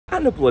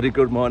And a bloody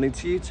good morning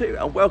to you too,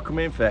 and welcome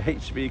in for a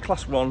HGV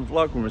Class 1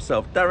 vlog with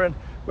myself, Darren,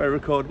 where I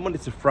record Monday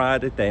to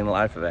Friday, day in the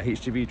life of a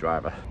HGV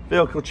driver.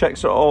 Vehicle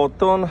checks are all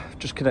done,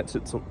 just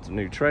connected to the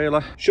new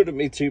trailer. Shouldn't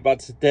be too bad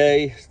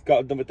today.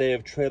 Got another day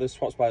of trailer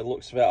swaps by the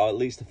looks of it, or at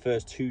least the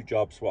first two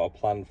jobs what I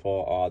planned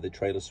for are the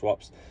trailer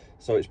swaps.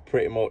 So it's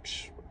pretty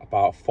much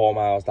about 4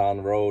 miles down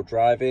the road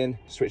driving,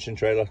 switching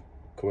trailer,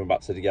 coming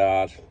back to the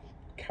yard,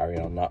 carrying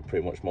on that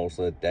pretty much most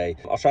of the day.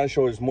 I'll try and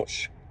show as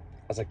much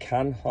as I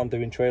can on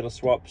doing trailer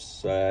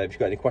swaps. If you've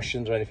got any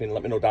questions or anything,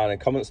 let me know down in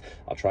the comments.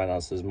 I'll try and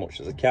answer as much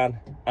as I can,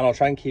 and I'll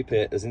try and keep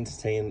it as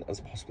entertaining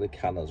as I possibly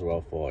can as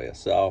well for you.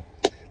 So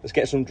let's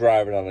get some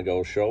driving on the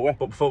go, shall we?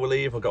 But before we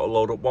leave, I've got to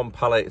load up one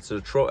pallet to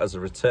the truck as a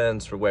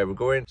returns for where we're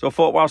going. So I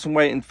thought whilst I'm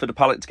waiting for the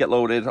pallet to get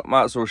loaded, I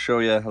might as well show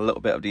you a little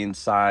bit of the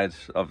inside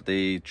of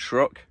the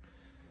truck.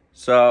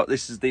 So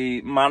this is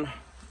the MAN,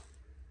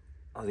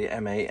 or the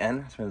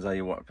M-A-N, depends how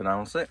you want to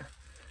pronounce it.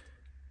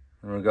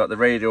 And we've got the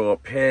radio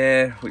up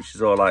here, which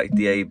is all like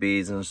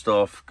DABs and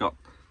stuff. Got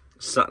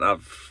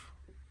sat-nav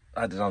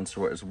added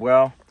onto it as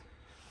well.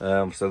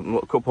 So the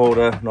little cup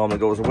holder normally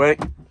goes away.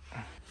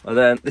 And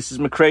then this is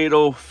my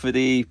cradle for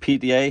the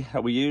PDA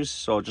that we use.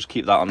 So I'll just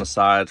keep that on the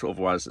side,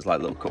 otherwise it's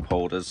like little cup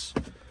holders.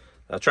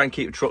 I try and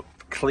keep the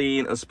truck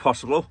clean as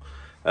possible.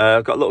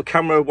 I've got a little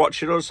camera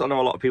watching us. I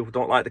know a lot of people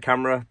don't like the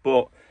camera,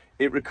 but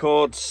it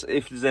records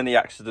if there's any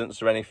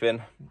accidents or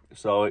anything.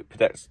 So it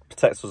protects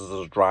us as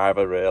a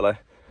driver, really.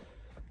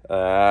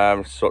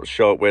 Sort of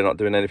show we're not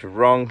doing anything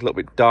wrong. A little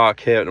bit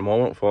dark here at the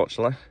moment,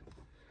 unfortunately.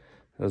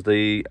 There's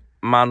the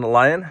MAN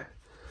Lion.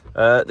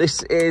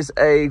 This is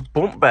a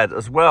bunk bed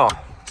as well,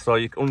 so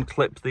you can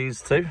unclip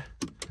these two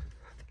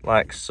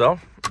like so,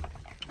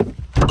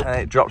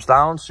 and it drops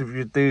down. So if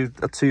you do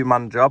a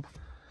two-man job,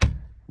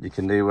 you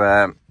can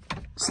do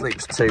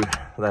sleeps two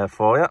there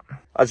for you.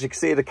 As you can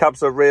see, the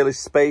cabs are really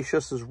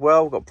spacious as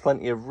well. We've got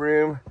plenty of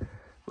room.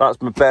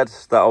 That's my bed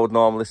that I would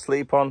normally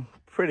sleep on,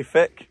 pretty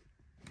thick.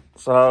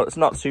 So it's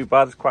not too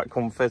bad, it's quite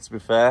comfy to be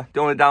fair. The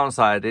only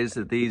downside is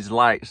that these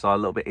lights are a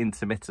little bit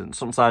intermittent.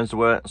 Sometimes they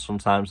work,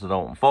 sometimes they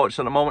don't.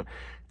 Unfortunately at the moment,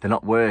 they're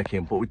not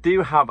working, but we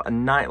do have a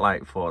night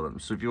light for them.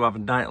 So if you have a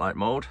night light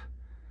mode,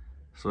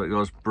 so it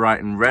goes bright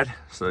and red,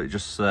 so it's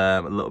just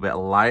a little bit of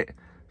light,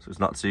 so it's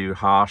not too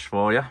harsh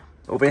for you.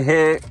 Over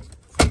here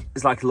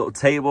is like a little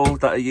table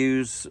that I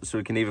use, so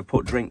we can either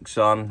put drinks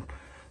on,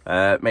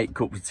 make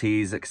cups of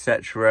teas,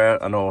 etc.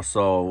 And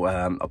also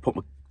I put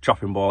my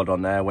chopping board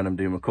on there when I'm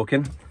doing my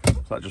cooking.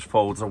 So that just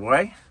folds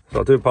away.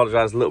 So I do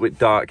apologise, a little bit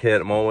dark here at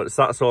the moment.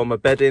 So that's all my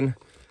bedding.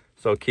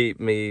 So I'll keep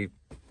me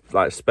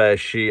like spare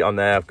sheet on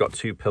there. I've got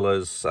 2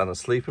 pillows and a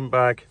sleeping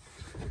bag.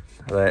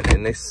 And then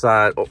in this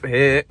side up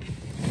here,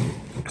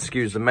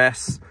 excuse the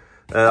mess,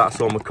 that's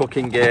all my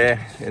cooking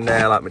gear in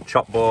there, like my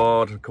chop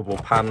board, a couple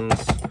of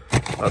pans.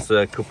 That's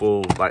a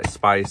couple like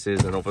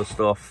spices and other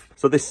stuff.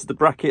 So this is the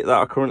bracket that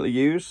I currently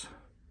use.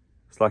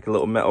 It's like a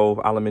little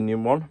metal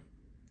aluminium one.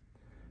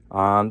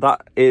 And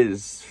that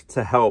is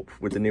to help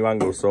with the new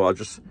angle. So I'll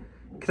just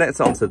connect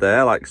it onto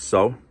there like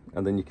so,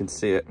 and then you can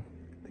see it,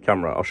 the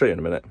camera. I'll show you in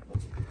a minute.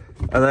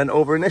 And then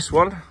over in this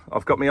one,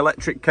 I've got my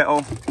electric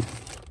kettle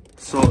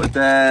sorted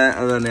there,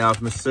 and then I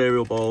have my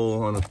cereal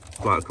bowl and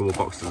quite a couple of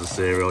boxes of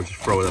cereal. I'll just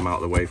throw them out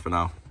of the way for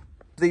now.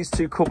 These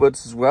 2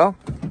 cupboards as well.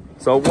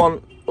 So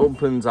one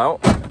opens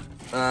out,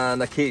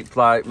 and I keep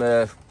like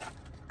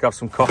got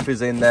some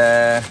coffees in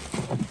there.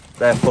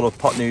 They're full of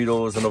pot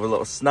noodles and other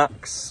little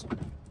snacks.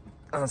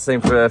 And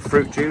same for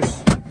fruit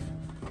juice.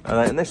 And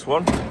then in this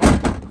one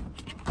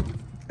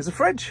is a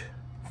fridge,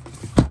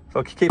 so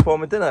I can keep all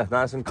my dinner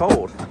nice and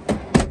cold.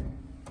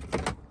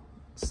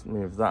 Let's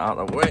move that out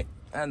of the way.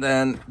 And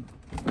then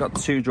got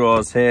 2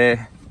 drawers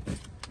here,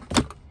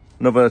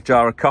 another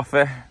jar of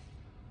coffee.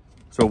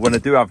 So when I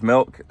do have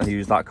milk, I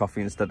use that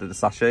coffee instead of the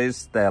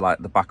sachets. They're like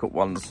the backup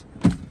ones.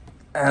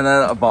 And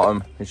then at the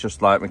bottom, it's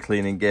just like my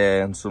cleaning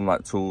gear and some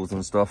like tools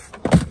and stuff.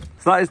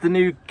 So that is the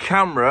new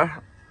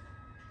camera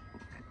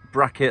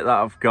bracket that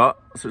I've got.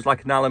 So it's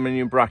like an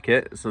aluminium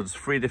bracket, so there's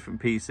 3 different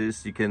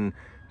pieces. You can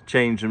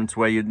change them to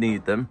where you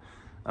need them,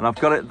 and I've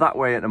got it that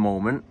way at the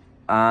moment,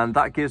 and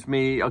that gives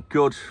me a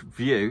good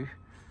view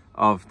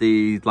of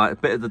the like a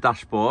bit of the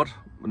dashboard,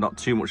 not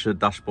too much of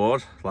the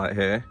dashboard like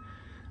here,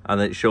 and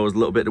then it shows a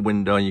little bit of the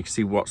window, and you can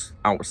see what's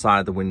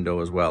outside the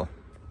window as well.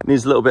 It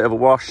needs a little bit of a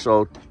wash,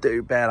 so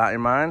do bear that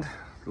in mind.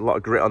 A lot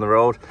of grit on the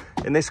road.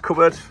 In this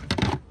cupboard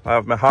I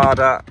have my hard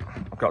hat.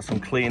 I've got some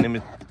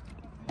cleaning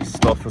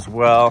stuff as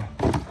well.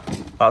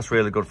 That's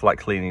really good for like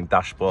cleaning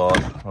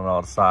dashboard on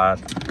all the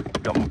side.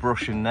 Got my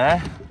brush in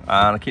there,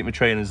 and I keep my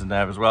trainers in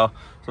there as well.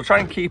 So I try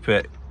and keep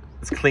it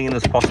as clean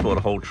as possible,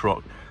 the whole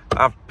truck.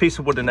 I have a piece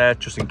of wood in there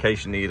just in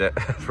case you need it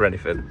for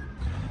anything.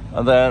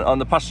 And then on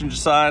the passenger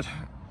side,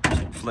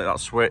 flick that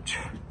switch,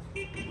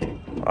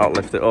 I'll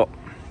lift it up.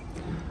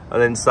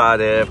 And inside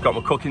here I've got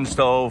my cooking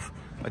stove.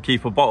 I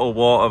keep a bottle of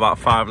water, about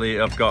 5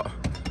 litre. I've got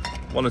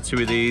 1 or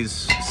 2 of these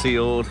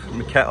sealed,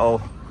 my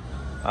kettle,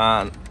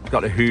 and I've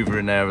got a Hoover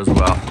in there as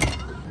well.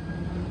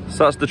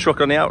 So that's the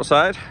truck on the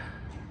outside,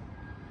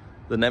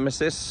 the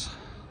Nemesis.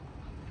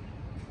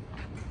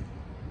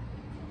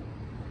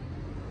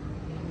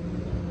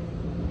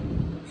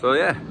 So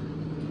yeah,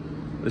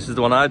 this is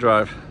the one I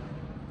drive,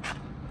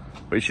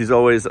 which is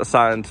always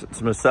assigned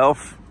to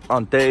myself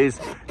on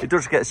days. It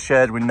does get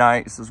shared with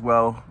nights as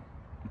well,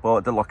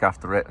 but they look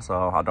after it,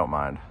 so I don't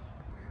mind.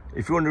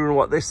 If you're wondering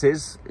what this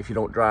is, if you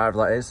don't drive,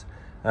 that is,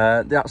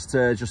 that's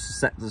to just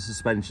set the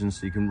suspension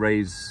so you can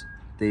raise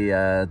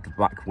the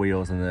back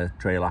wheels and the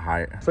trailer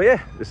height. So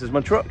yeah, this is my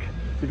truck.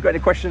 If you've got any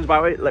questions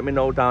about it, let me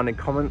know down in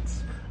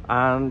comments.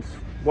 And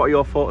what are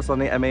your thoughts on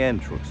the MAN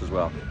trucks as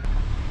well?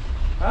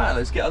 All right,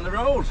 let's get on the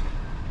road.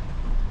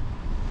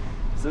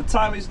 So the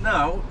time is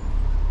now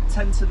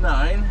 10 to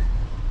 9.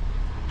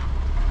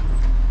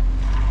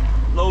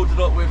 Loaded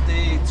up with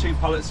the 2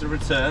 pallets of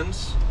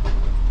returns.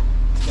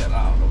 Get that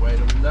out of the way,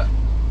 the window.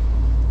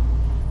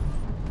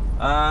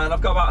 And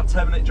I've got about a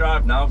 10-minute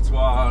drive now to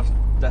our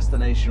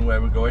destination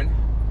where we're going.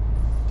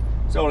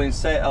 It's only in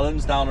St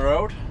Helens down the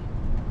road.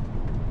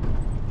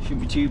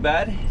 Shouldn't be too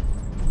bad.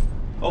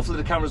 Hopefully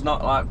the camera's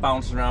not like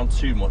bouncing around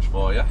too much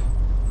for you.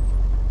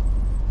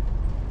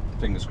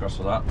 Fingers crossed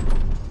for that.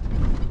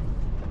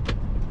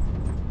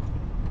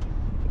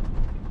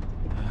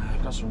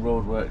 I've got some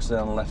roadworks there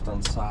on the left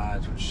hand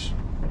side, which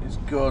is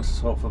good.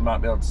 So hopefully I might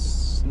be able to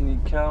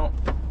sneak out.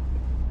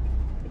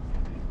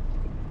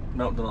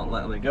 Nope, they're not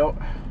letting me go.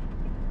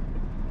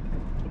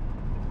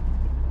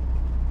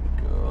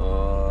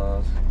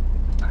 Good.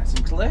 Nice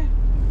and clear.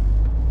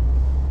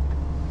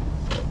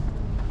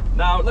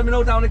 Now, let me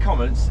know down in the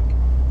comments,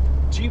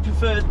 do you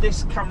prefer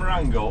this camera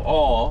angle,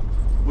 or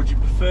would you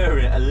prefer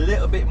it a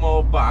little bit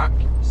more back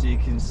so you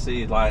can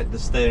see like the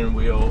steering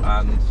wheel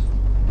and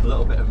a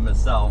little bit of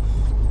myself?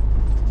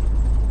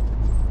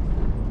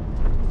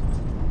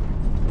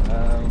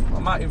 I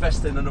might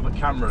invest in another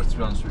camera, to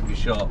be honest with you,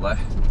 shortly.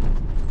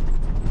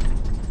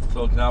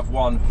 So I can have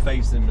one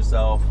facing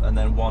myself and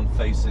then one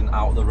facing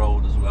out the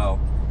road as well.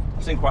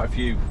 I've seen quite a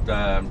few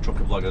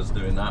trucker vloggers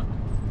doing that.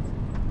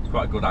 It's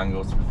quite a good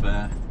angle, to be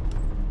fair.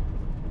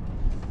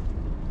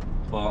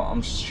 But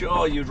I'm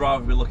sure you'd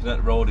rather be looking at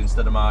the road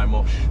instead of my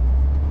mush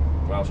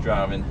whilst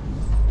driving.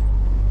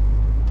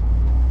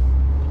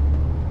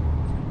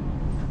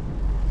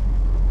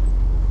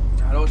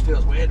 It always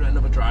feels weird when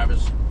another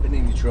driver's been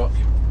in your truck.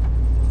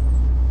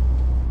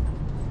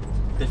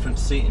 Different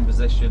seating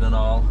position and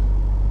all.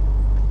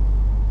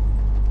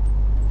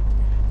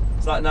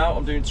 It's like now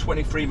I'm doing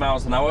 23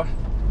 miles an hour.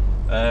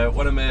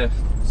 One of my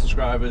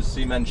subscribers,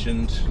 he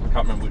mentioned, I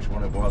can't remember which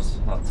one it was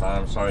at that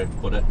time, sorry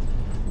buddy,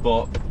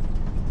 but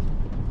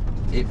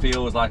it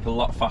feels like a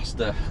lot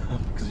faster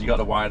because you got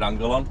a wide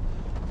angle on.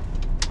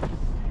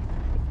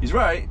 He's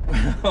right.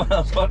 When I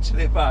was watching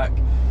it back,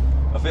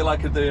 I feel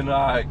like I'm doing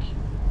like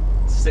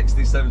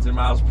 60, 70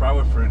 miles per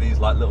hour through these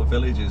like little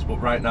villages, but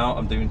right now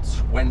I'm doing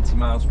 20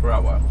 miles per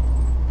hour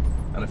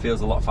and it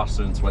feels a lot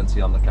faster than 20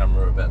 on the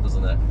camera a bit,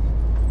 doesn't it?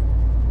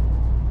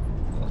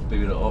 Let's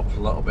boot it up a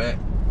little bit,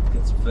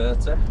 get to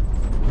 30.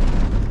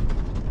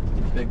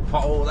 Big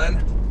pothole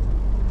then,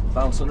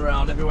 bouncing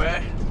around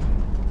everywhere.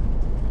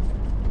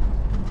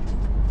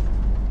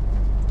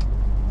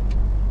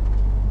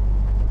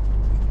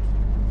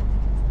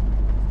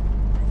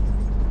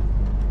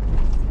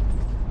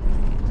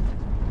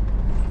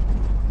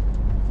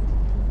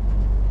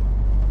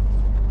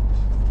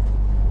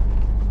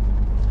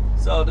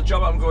 So the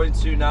job I'm going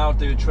to now,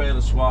 do a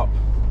trailer swap.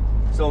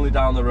 It's only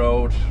down the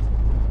road,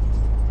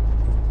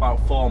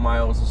 about 4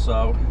 miles or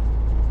so,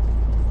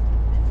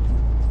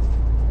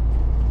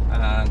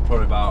 and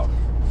probably about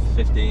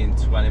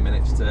 15-20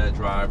 minutes to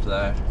drive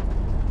there.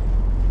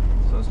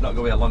 So it's not going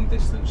to be a long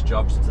distance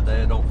job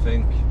today, I don't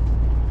think.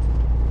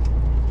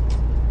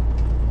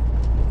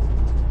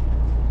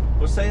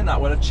 But saying that,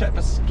 when I check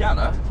my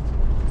scanner,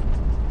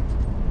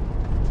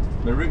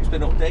 my route's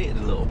been updated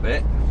a little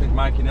bit. I think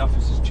Mike in the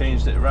office has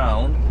changed it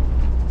around.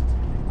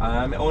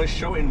 It's only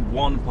showing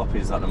 1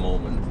 poppies at the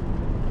moment.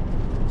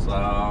 So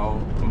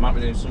I might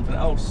be doing something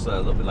else a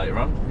little bit later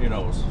on, who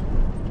knows.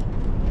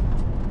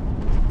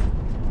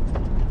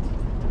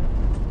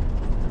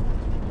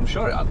 I'm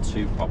sure it had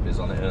 2 poppies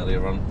on it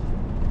earlier on.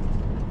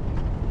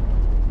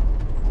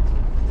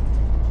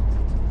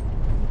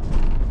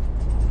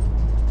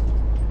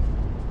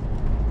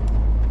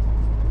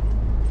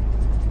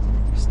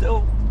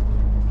 Still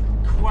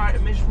quite a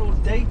miserable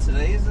day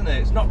today, isn't it?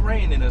 It's not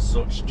raining as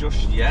such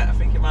just yet. I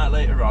think it might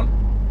later on.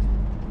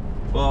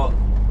 But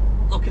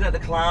looking at the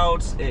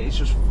clouds, it's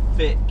just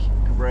thick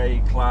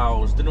grey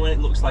clouds. Don't know when it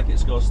looks like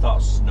it's going to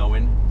start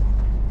snowing.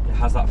 It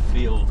has that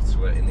feel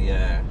to it in the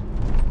air.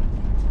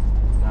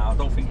 Now I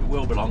don't think it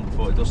will be long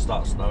before it does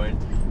start snowing,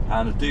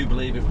 and I do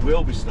believe it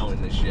will be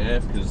snowing this year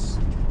because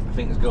I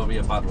think it's going to be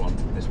a bad one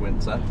this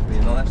winter,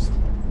 being honest.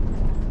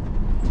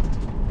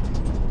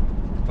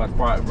 We've had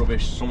quite a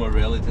rubbish summer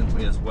really, didn't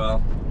we, as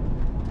well?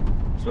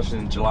 Especially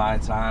in July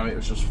time, it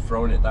was just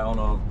throwing it down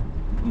all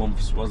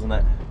months, wasn't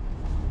it?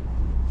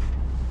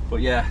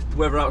 But yeah, the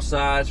weather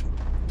outside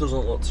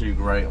doesn't look too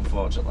great,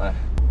 unfortunately.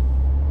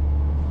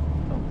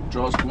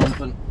 Drawers come up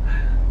and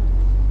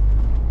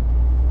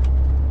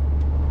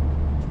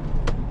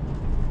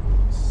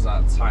is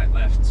that tight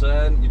left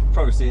turn. You've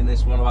probably seen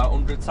this one about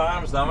 100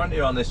 times now, haven't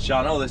you, on this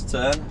channel, this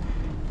turn.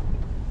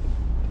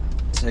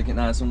 Take it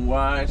nice and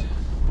wide.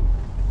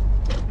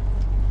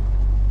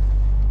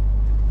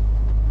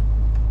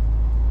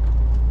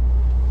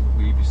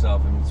 Weave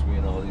yourself in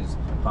between all these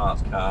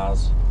parked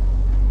cars.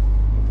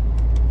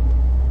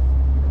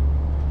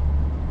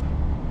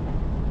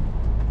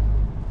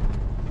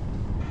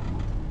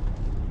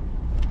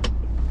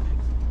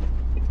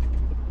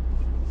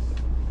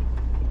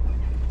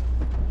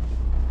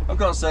 I've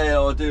got to say,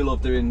 I do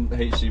love doing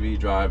HGV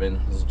driving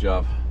as a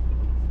job.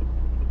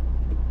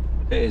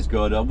 It is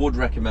good. I would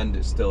recommend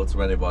it still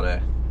to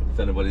anybody. If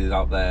anybody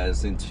out there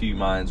is in two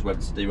minds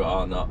whether to do it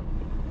or not.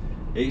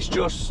 It's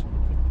just,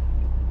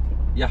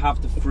 you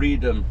have the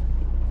freedom.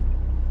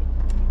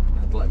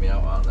 They'd let me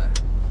out, aren't they?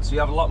 So you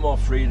have a lot more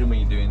freedom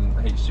when you're doing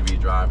HGV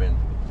driving.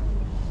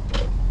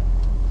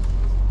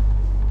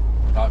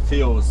 It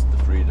feels the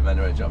freedom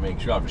anyway, do you know what I mean?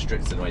 Because you are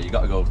restricted in a way. You've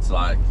got to go to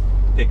like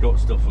pick up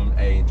stuff from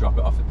A and drop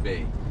it off at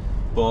B.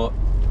 But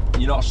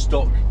you're not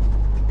stuck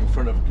in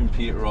front of a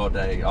computer all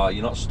day, or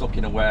you're not stuck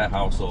in a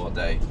warehouse all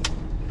day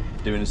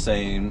doing the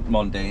same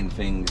mundane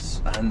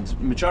things. And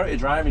majority of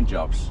driving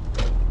jobs,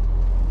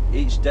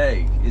 each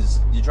day is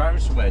you're driving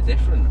somewhere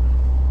different.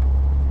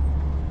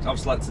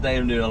 Obviously, like today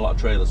I'm doing a lot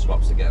of trailer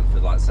swaps again for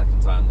like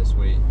second time this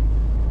week,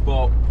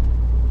 but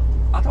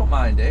I don't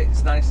mind it.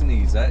 It's nice and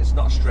easy, it's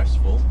not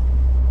stressful.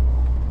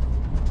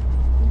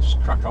 You just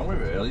crack on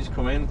with it really. Just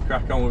come in,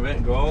 crack on with it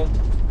and go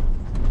home.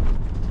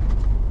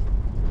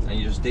 And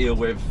you just deal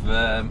with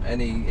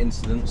any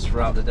incidents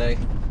throughout the day,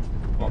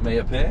 what may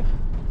appear.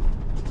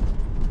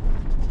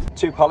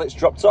 2 pallets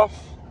dropped off,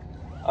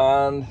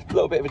 and a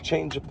little bit of a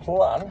change of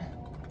plan,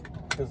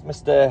 because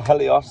Mr.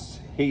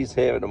 Helios, he's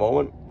here at the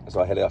moment.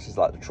 So Helios is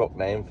like the truck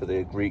name for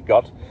the Greek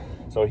god.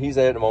 So he's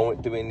here at the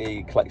moment doing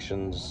the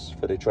collections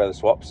for the trailer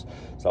swaps.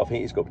 So I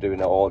think he's got to be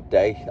doing it all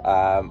day.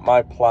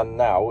 My plan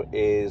now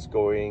is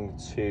going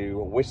to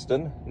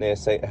Whiston, near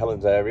St.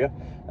 Helens area.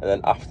 And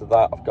then after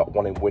that, I've got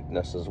one in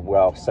Widnes as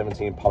well.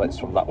 17 pallets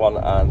from that one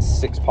and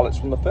 6 pallets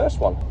from the first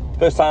one.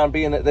 First time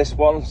being at this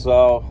one,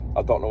 so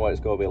I don't know what it's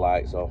going to be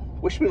like. So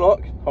wish me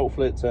luck.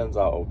 Hopefully it turns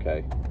out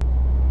okay.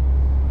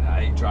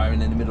 I hate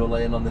driving in the middle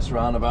lane on this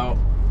roundabout.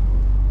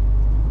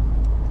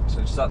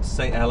 So just that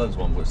St. Helens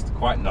one was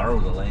quite narrow,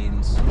 the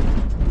lanes.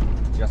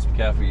 You have to be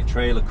careful of your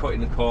trailer, cutting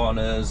the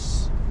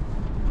corners.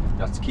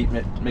 You have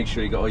to make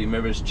sure you got all your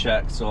mirrors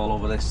checked all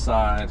over this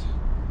side.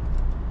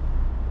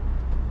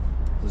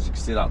 As you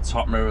can see that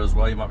top mirror as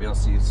well, you might be able to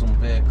see some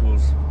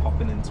vehicles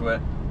popping into it.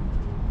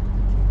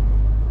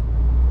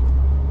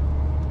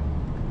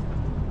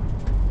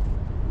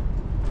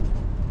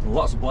 And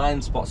lots of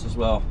blind spots as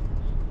well,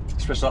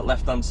 especially that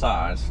left hand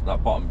side,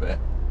 that bottom bit.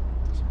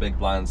 There's a big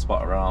blind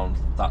spot around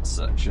that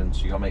section,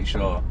 so you gotta make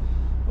sure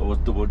always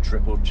double,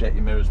 triple check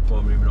your mirrors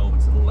before moving over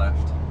to the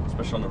left,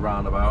 especially on the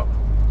roundabout.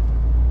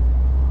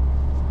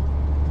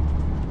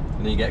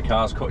 And then you get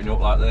cars cutting you up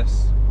like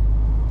this.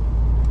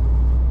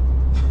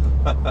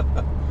 So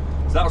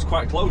that was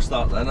quite close,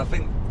 that then. I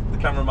think the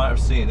camera might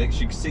have seen it,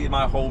 'cause you can see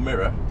my whole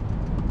mirror.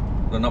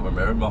 No, not my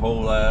mirror, my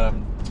whole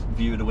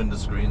view of the window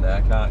screen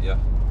there, can't you?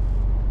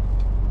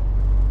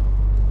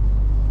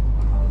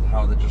 And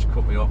how they just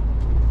cut me up.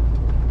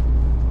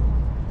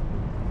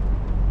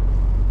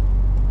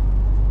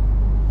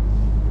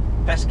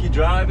 Pesky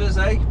drivers,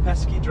 eh?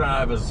 Pesky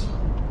drivers.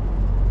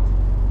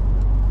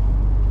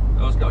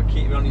 Always got to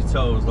keep you on your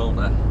toes, don't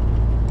they?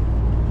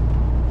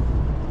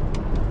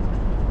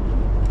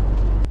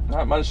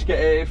 Right, managed to get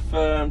here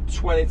from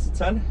 20 to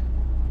 10.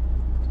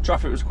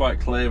 Traffic was quite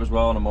clear as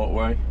well on the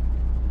motorway.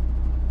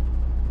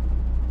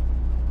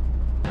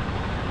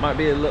 Might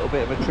be a little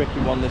bit of a tricky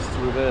one this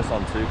to reverse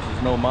onto, because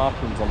there's no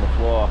markings on the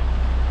floor.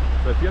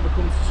 So if you ever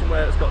come to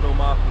somewhere that's got no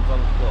markings on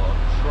the floor,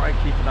 try and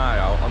keep an eye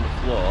out on the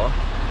floor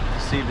to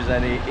see if there's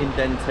any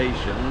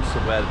indentations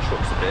of where the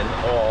trucks have been,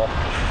 or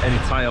any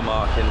tyre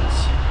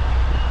markings.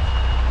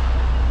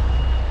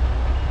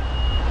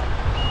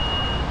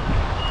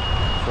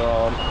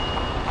 So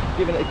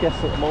giving it a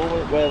guess at the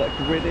moment where that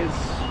grid is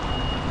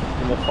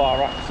in the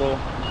far axle.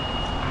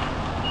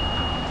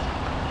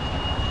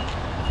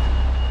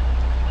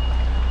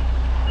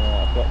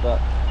 I've got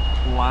that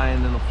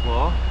line in the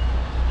floor.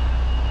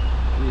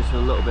 Just a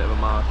little bit of a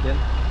marking.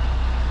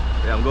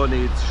 Yeah, I'm going to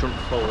need shunt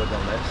forward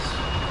on this,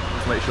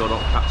 just to make sure I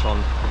don't catch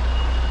on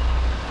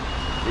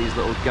these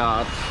little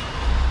guards.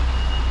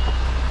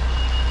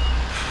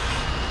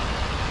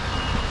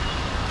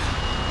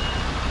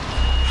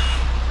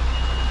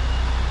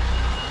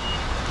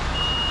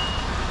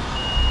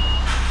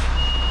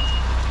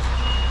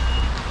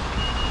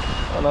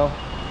 Oh no,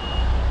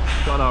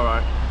 it's gone all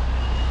right.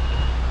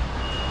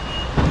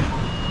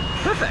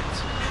 Perfect.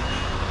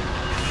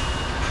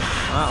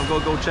 Alright, I'm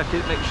gonna go check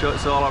it, make sure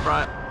it's all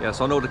alright. Yeah,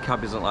 so I know the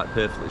cab isn't like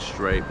perfectly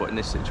straight, but in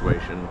this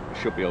situation it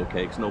should be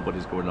okay because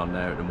nobody's going on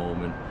there at the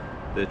moment.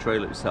 The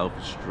trailer itself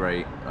is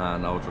straight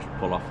and I'll just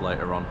pull off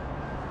later on.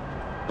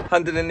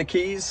 Handed in the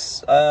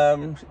keys.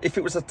 If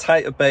it was a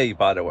tighter bay,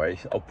 by the way,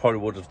 I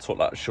probably would have took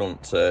that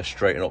shunt to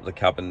straighten up the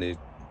cab and the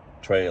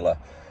trailer,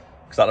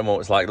 because at the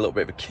moment it's like a little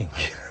bit of a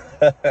kink.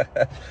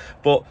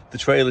 But the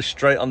trailer's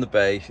straight on the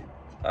bay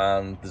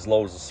and there's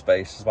loads of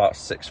space. There's about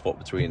 6 foot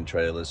between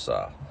trailers,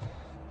 so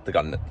they've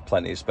got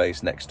plenty of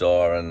space next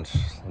door and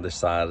this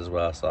side as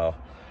well, so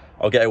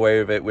I'll get away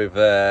with it with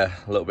a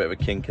little bit of a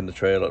kink in the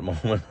trailer at the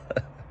moment.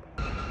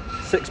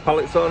 6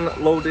 pallets on,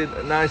 loaded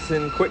nice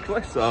and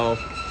quickly, so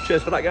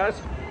cheers for that,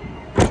 guys.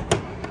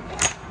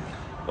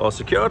 All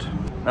secured.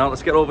 Now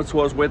let's get over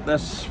towards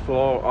Widnes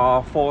for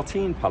our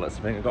 14 pallets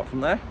I think I got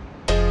from there.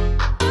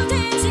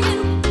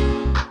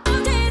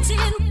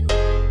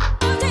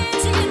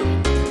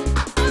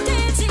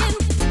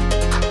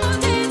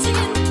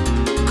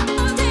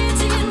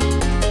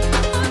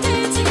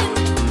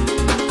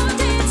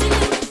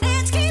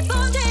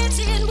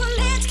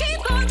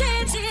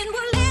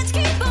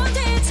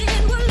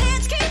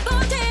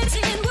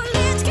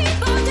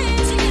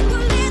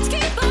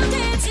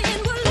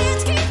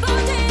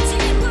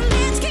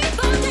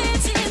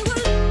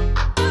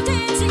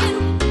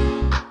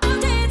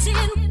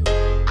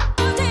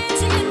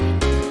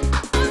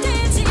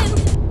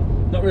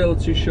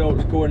 Too sure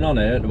what's going on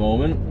here at the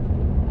moment.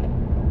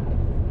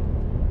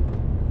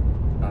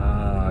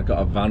 I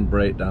got a van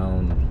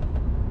breakdown.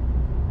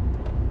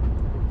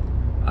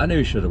 I knew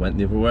he should have went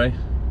the other way.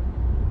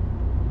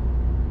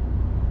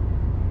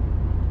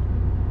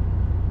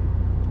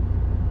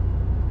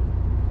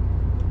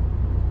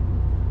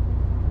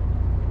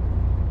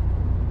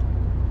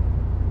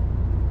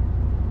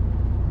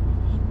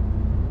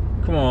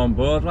 Come on,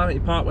 bud, why don't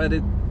you park where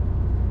the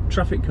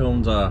traffic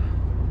cones are?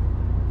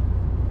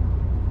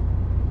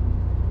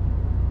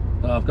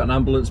 I've got an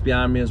ambulance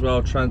behind me as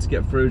well, trying to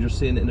get through, just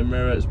seeing it in the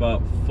mirror. It's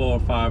about 4 or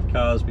 5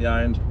 cars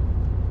behind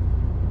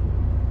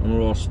and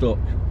we're all stuck.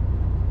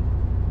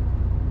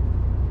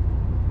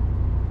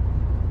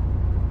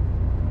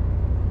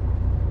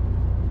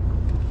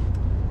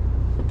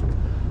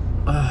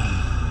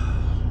 I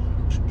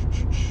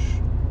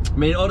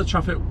mean, all the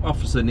traffic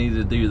officer needed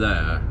to do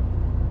there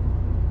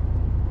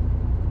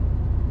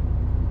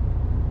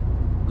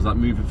was like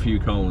move a few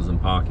cones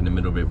and park in the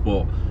middle of it,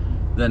 but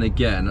then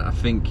again I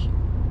think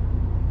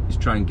he's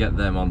trying to get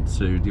them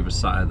onto the other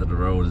side of the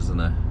road, isn't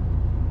he? I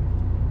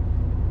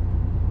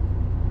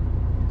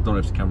don't know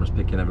if the camera's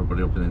picking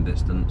everybody up in the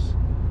distance.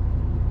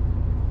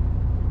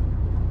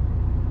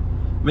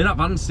 I mean, that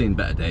van's seen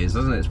better days,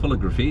 hasn't it? It's full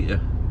of graffiti.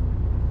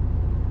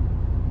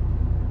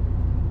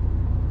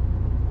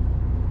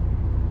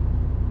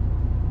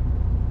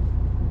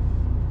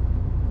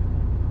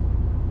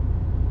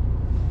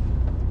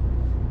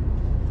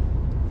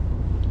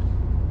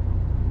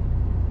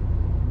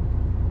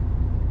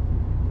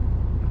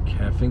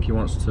 I think he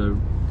wants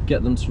to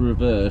get them to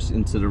reverse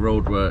into the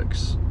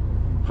roadworks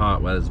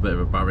part where there's a bit of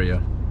a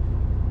barrier.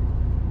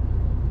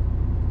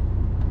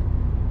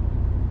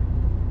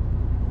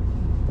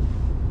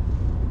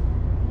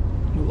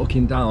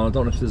 Looking down, I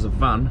don't know if there's a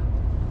van.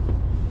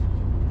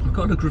 I've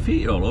got the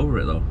graffiti all over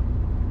it though.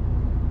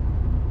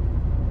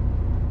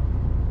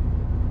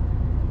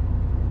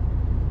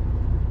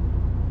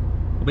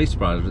 I'll be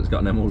surprised if it's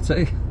got an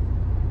MOT.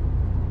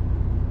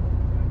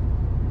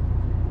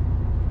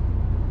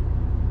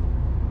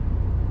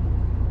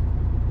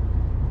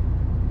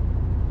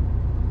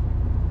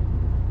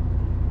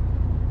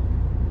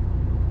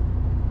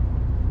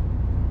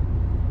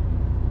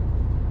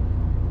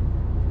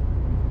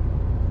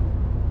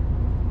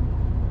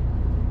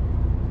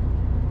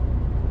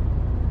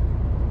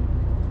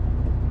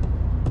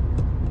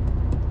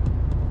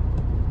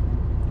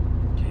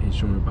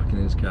 Showing me back in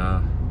his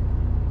car.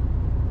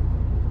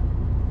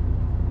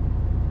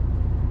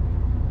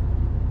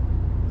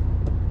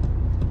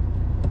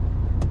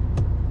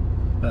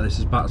 But this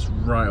is backed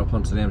right up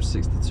onto the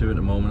M62 at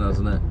the moment,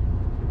 hasn't it?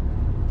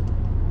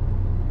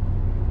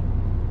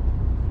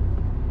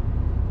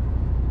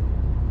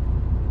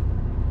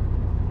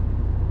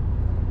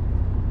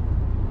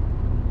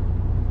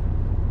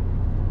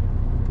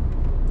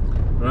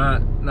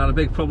 Right, now the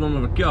big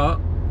problem I've got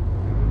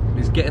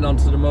is getting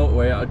onto the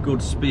motorway at a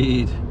good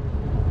speed,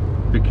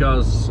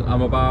 because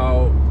I'm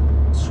about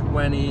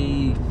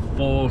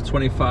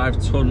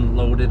 24-25 ton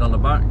loaded on the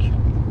back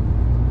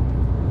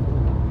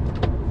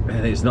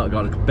and it's not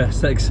got the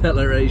best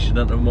acceleration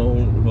at the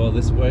moment for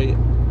this weight.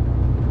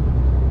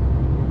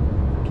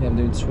 Okay, I'm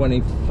doing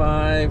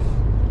 25.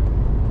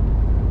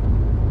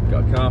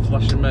 Got a car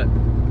flashing me.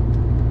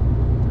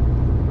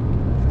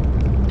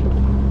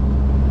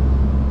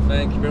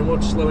 Thank you very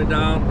much, slowing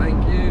down,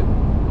 thank you.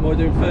 I'm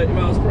only doing 30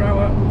 miles per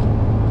hour.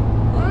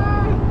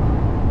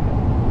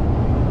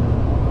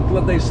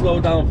 Glad they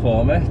slowed down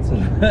for me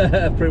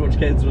to pretty much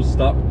came to a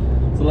stop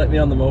to let me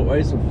on the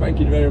motorway, so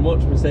thank you very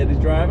much, Mercedes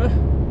driver.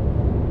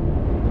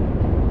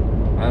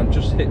 I'm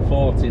just hit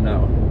 40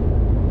 now,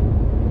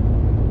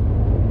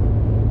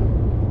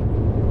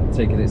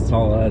 taking its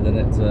toll there, then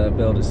it to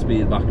build its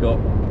speed back up.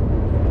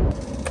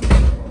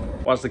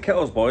 Whilst the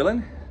kettle's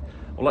boiling,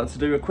 I'd like to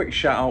do a quick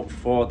shout out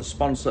for the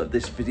sponsor of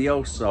this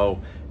video. So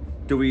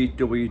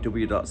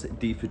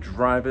www.d for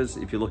drivers.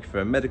 If you're looking for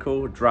a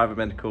medical, driver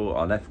medical,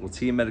 or an ethical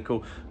team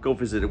medical, go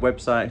visit the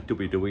website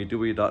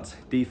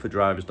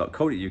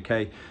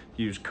www.dfordrivers.co.uk.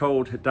 Use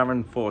code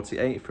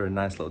Darren48 for a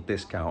nice little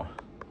discount.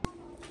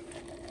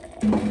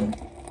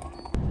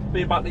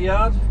 Been back to the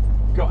yard,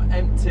 got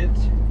emptied,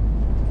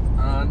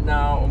 and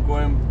now I'm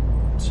going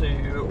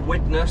to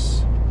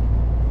Widnes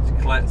to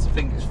collect, I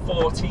think it's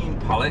 14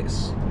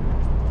 pallets,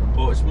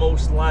 but it's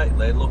most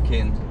likely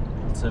looking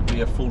to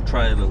be a full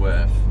trailer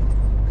worth.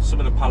 Some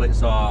of the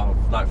pallets are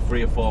like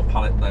 3 or 4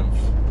 pallet length,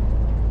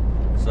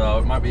 so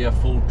it might be a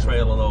full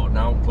trailer load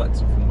now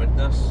collected from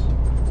Widnes,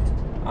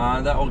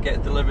 and that will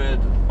get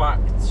delivered back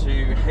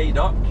to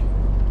Haydock.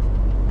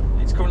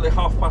 It's currently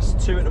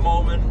 2:30 at the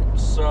moment,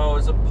 so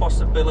there's a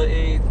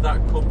possibility that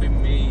could be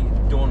me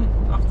done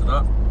after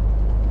that.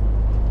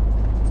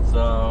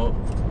 So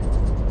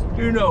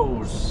who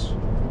knows?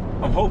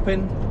 I'm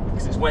hoping,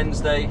 because it's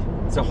Wednesday,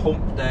 it's a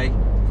hump day,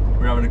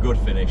 we're having a good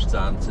finish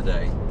time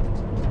today.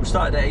 We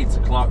started at 8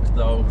 o'clock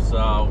though,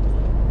 so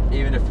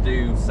even if we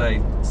do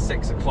say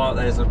 6 o'clock,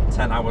 there's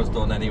 10 hours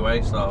done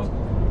anyway, so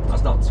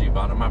that's not too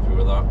bad. I'm happy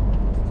with that.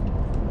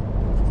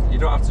 You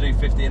don't have to do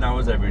 15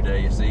 hours every day,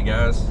 you see,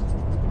 guys.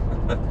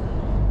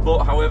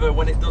 But however,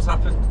 when it does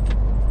happen,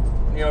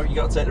 you know, you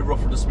got to take the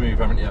rough with the smooth,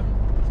 haven't you?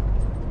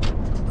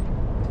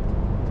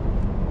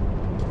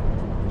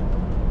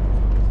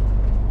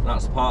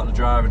 That's part of the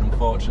driving,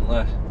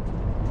 unfortunately.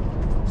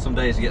 Some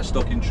days you get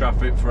stuck in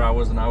traffic for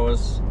hours and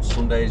hours.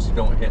 Some days you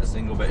don't hit a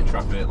single bit of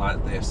traffic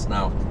like this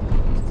now,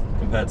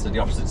 compared to the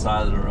opposite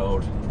side of the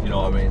road, if you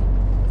know what I mean.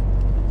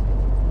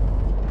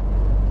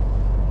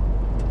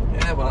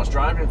 Yeah, well, that's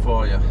driving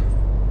for you.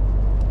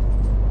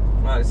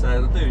 Like I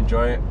said, I do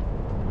enjoy it.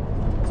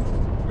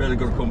 Really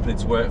good company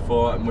to work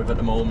for and with at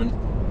the moment.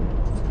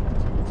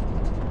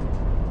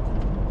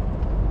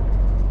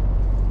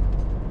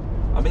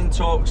 I'm in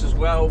talks as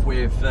well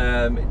with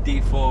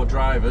D4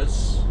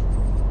 drivers,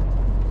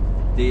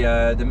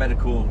 the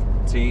medical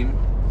team,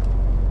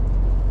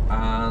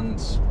 and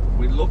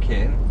we're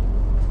looking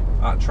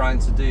at trying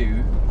to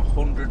do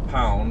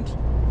 £100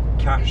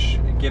 cash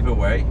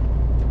giveaway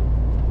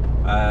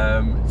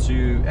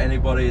to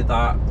anybody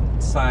that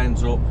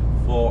signs up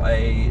for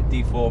a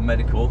D4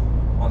 medical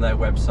on their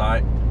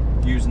website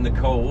using the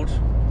code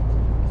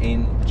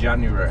in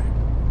January.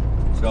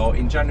 So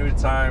in January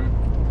time,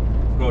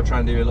 we'll try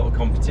and do a little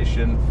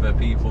competition for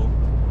people.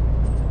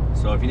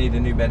 So if you need a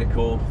new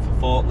medical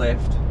for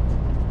forklift,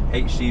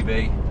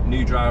 HGV,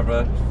 new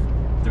driver,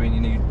 doing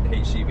your new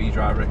HGV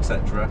driver,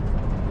 etc.,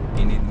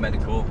 you need the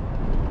medical,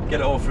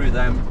 get it all through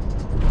them.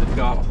 They've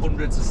got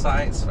hundreds of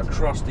sites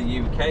across the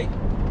UK,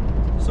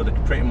 so they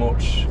can pretty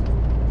much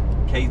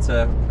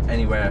cater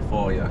anywhere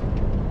for you.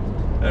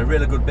 A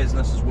really good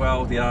business as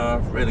well, they are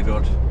really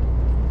good.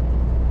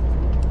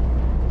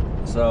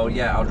 So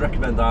yeah, I'd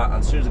recommend that.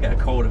 As soon as I get a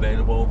code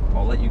available,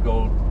 I'll let you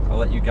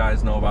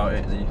guys know about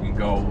it, and you can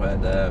go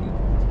and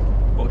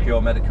book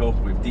your medical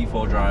with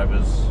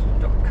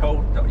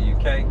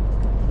d4drivers.co.uk,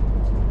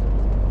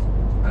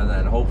 and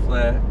then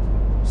hopefully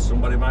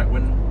somebody might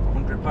win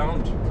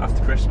 £100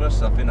 after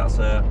Christmas. I think that's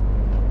a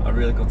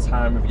really good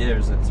time of year,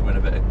 isn't it, to win a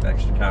bit of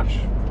extra cash.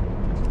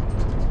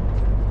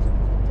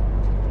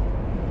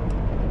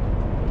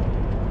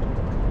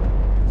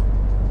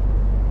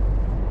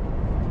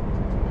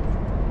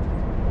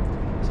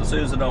 So as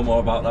soon as I know more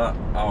about that,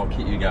 I'll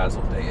keep you guys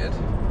updated.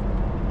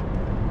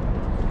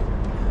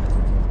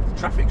 The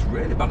traffic's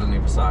really bad on the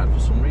other side for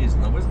some reason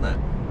though, isn't it?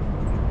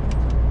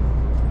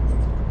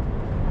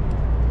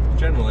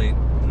 Generally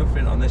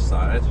nothing on this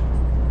side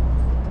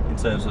in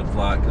terms of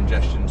like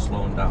congestion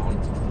slowing down.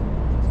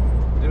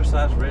 The other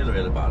side's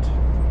really bad,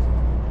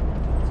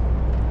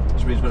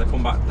 which means when I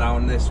come back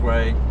down this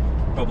way,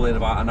 probably in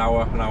about an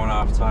hour and a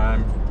half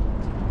time,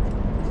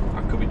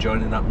 I could be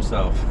joining that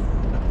myself.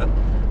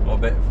 Or a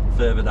bit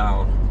further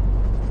down.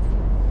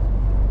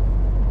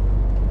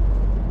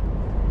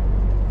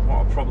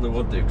 What I probably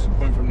would do, because I'm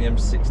coming from the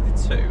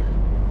M62,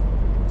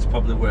 it's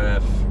probably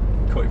worth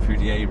cutting through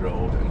the A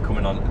road and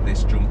coming on at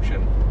this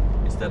junction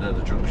instead of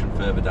the junction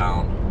further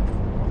down.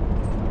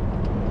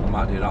 I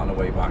might do that on the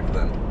way back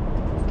then.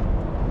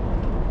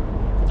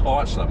 Oh,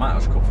 actually, I might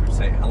just cut through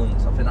St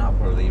Helens. I think that'll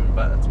probably be even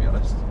better, to be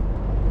honest.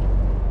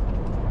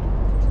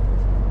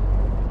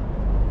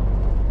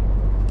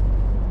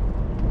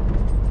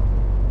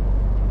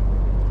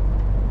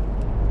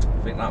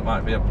 I think that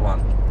might be a plan.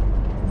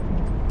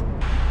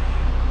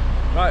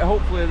 Right,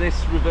 hopefully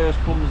this reverse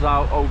comes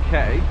out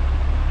okay,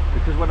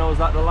 because when I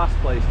was at the last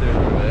place doing the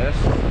reverse,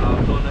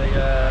 I've done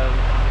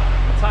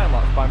a time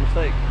lapse by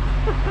mistake.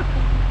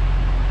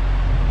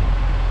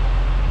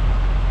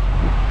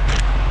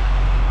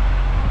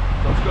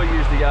 So I'm just going to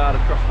use the yard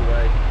across the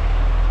way.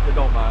 They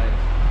don't mind.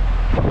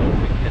 I don't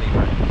think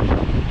anyway.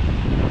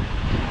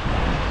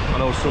 I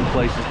know some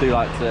places do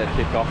like to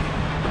kick off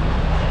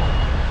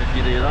if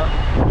you do that.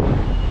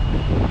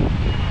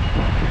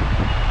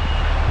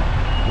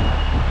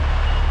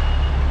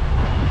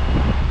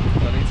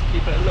 So I need to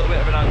keep it a little bit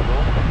of an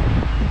angle.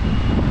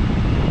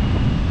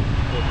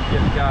 But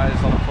give the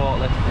guys on the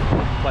forklift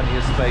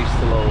space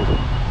to load.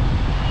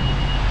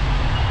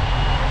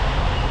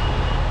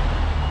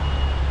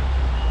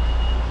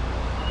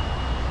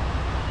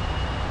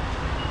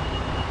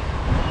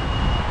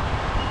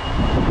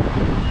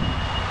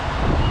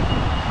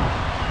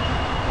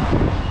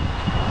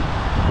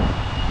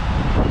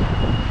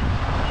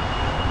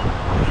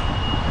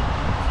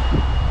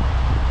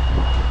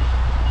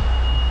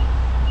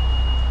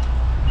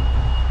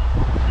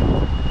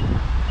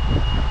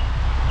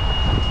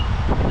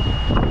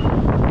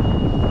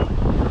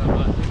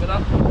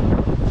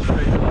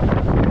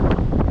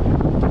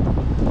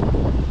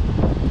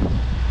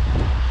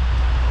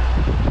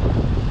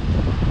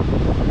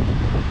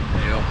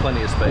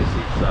 Plenty of space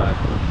each side.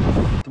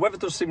 The weather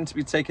does seem to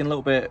be taking a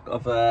little bit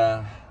of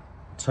a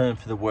turn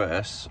for the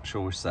worse,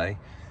 shall we say.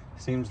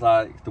 Seems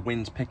like the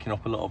wind's picking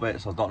up a little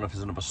bit, so I don't know if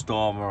there's another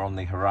storm on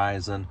the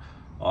horizon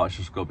or it's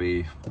just going to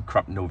be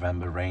crap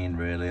November rain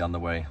really on the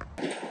way.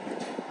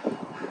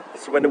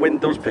 So when the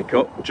wind does pick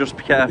up, just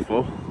be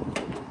careful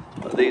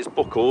that these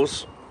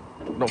buckles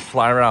don't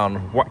fly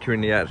around, whack you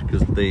in the head,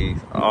 because they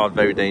are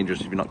very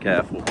dangerous if you're not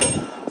careful.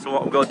 So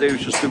what I'm going to do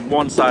is just do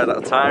one side at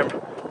a time.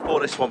 Pull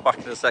this one back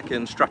in a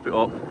second, strap it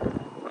up,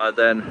 and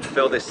then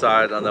fill this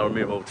side, and then I'll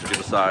move over to the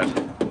other side.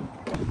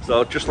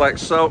 So just like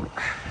so,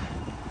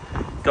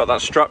 got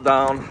that strap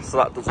down so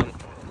that doesn't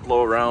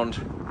blow around,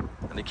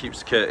 and it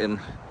keeps the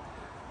curtain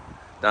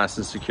nice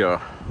and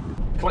secure.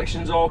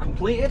 Collection's all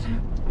completed.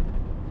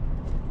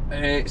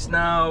 It's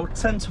now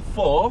 10 to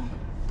 4.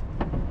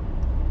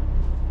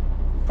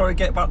 Probably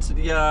get back to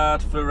the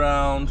yard for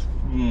around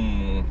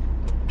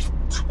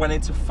 20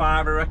 to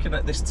 5, I reckon,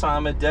 at this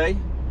time of day.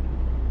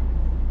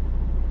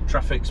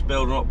 Traffic's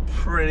building up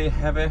pretty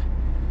heavy,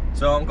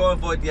 so I'm going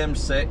to avoid the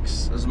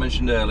M6 as I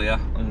mentioned earlier.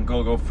 I'm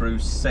going to go through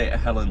St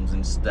Helens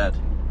instead.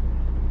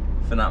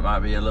 I think that might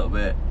be a little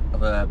bit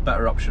of a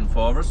better option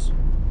for us.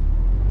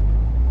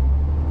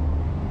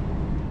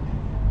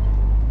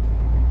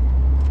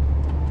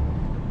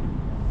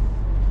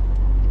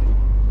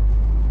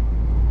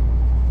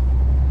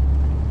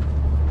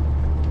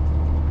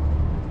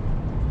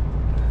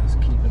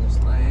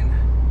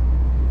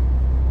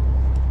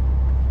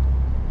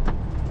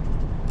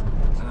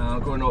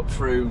 Going up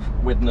through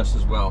Widnes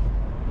as well.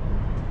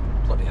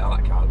 Bloody hell,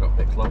 that car got a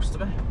bit close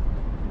to me.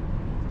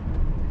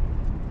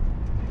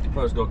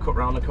 Probably just go cut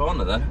round the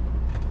corner then.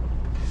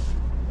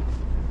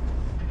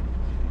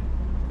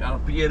 Got a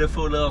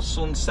beautiful little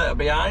sunset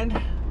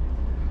behind.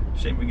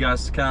 Shame you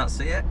guys can't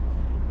see it.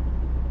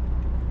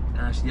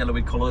 Nice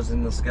yellowy colours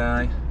in the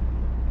sky.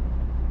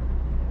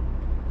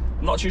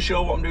 I'm not too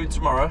sure what I'm doing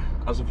tomorrow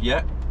as of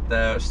yet.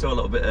 They're still a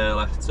little bit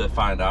early to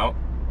find out.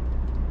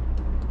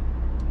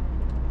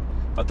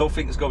 I don't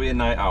think it's going to be a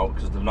night out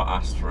because they've not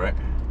asked for it.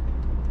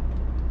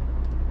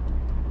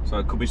 So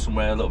it could be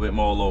somewhere a little bit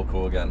more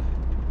local again.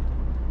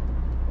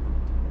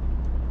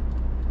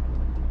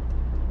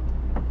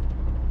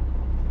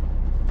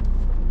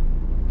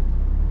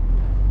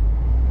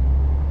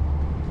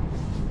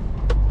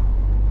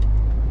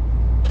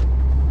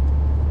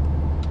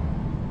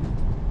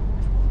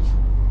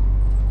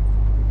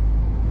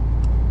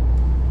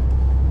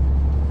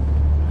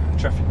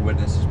 Traffic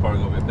awareness is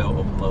probably going to be built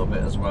up a little bit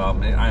as well. I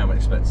mean, I am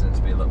expecting it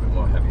to be a little bit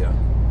more heavier.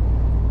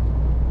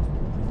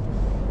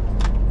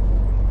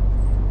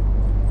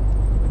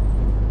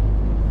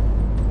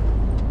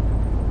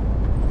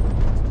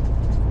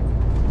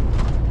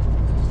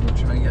 Still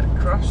trying to get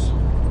across.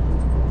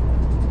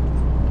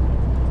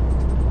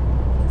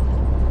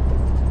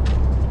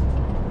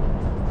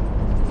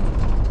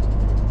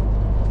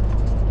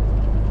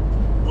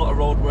 A lot of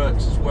road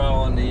works as well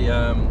on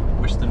the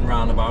Whiston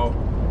roundabout.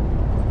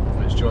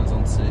 Which joins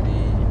onto the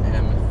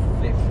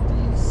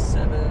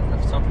M57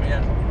 off the top of my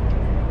head.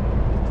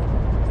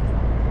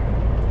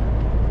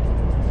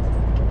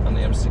 And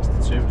the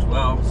M62 as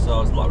well. So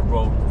there's a lot of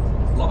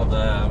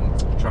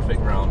traffic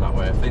around that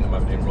way. I think they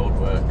might be doing road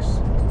works.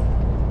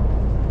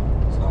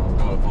 So I'm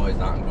going to avoid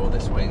that and go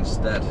this way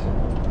instead.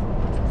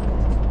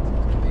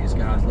 Give these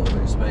guys a little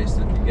bit of space so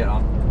they can get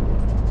on.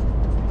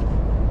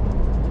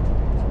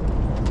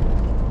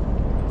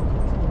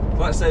 I'd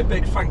like to say a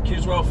big thank you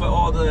as well for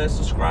all the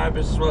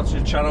subscribers as well to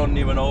the channel,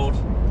 new and old,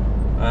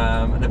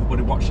 and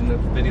everybody watching the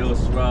videos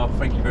as well.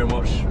 Thank you very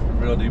much, I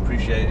really do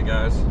appreciate it,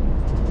 guys.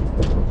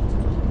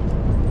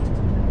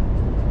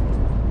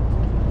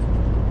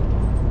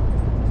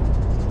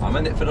 I'm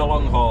in it for the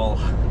long haul,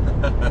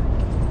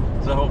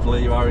 so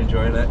hopefully you are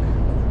enjoying it.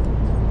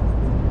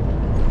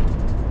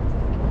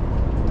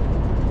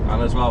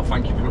 And as well,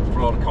 thank you for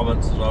all the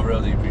comments as well, I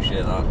really do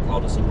appreciate that, all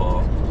the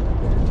support.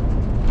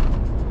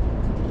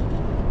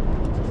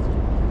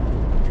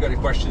 Got any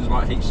questions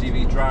about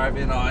HGV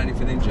driving or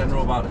anything in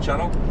general about the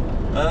channel,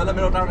 let me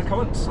know down in the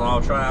comments and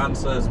I'll try and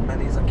answer as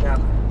many as I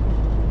can.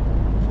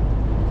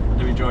 I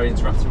do enjoy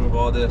interacting with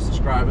all the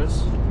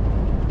subscribers,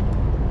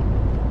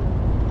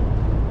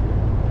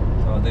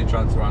 so I do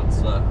try to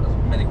answer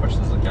as many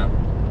questions as I can.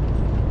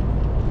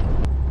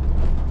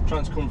 I'm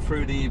trying to come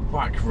through the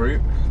back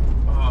route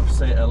of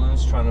St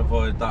Helens, trying to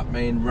avoid that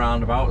main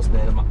roundabout that's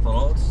near the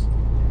McDonald's.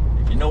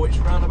 If you know which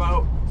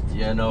roundabout,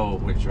 You know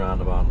which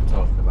roundabout I'm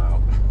talking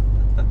about.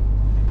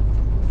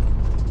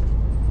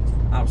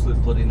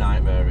 Absolute bloody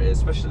nightmare it is,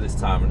 especially this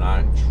time of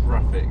night.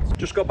 Traffic.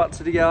 Just got back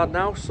to the yard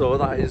now, so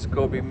that is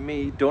going to be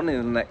me done in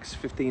the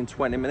next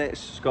 15-20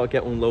 minutes. Just got to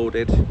get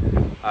unloaded.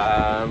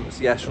 So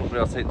yeah, shouldn't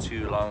really take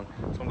too long.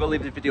 So I'm going to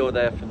leave the video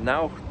there for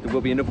now. There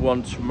will be another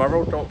one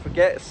tomorrow. Don't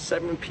forget,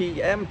 7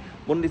 PM,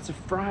 Monday to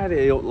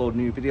Friday, I upload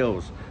new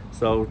videos.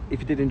 So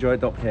if you did enjoy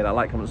it, don't forget that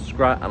like, comment,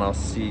 subscribe, and I'll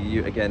see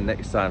you again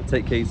next time.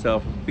 Take care of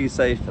yourself, be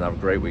safe, and have a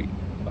great week.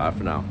 Bye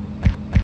for now.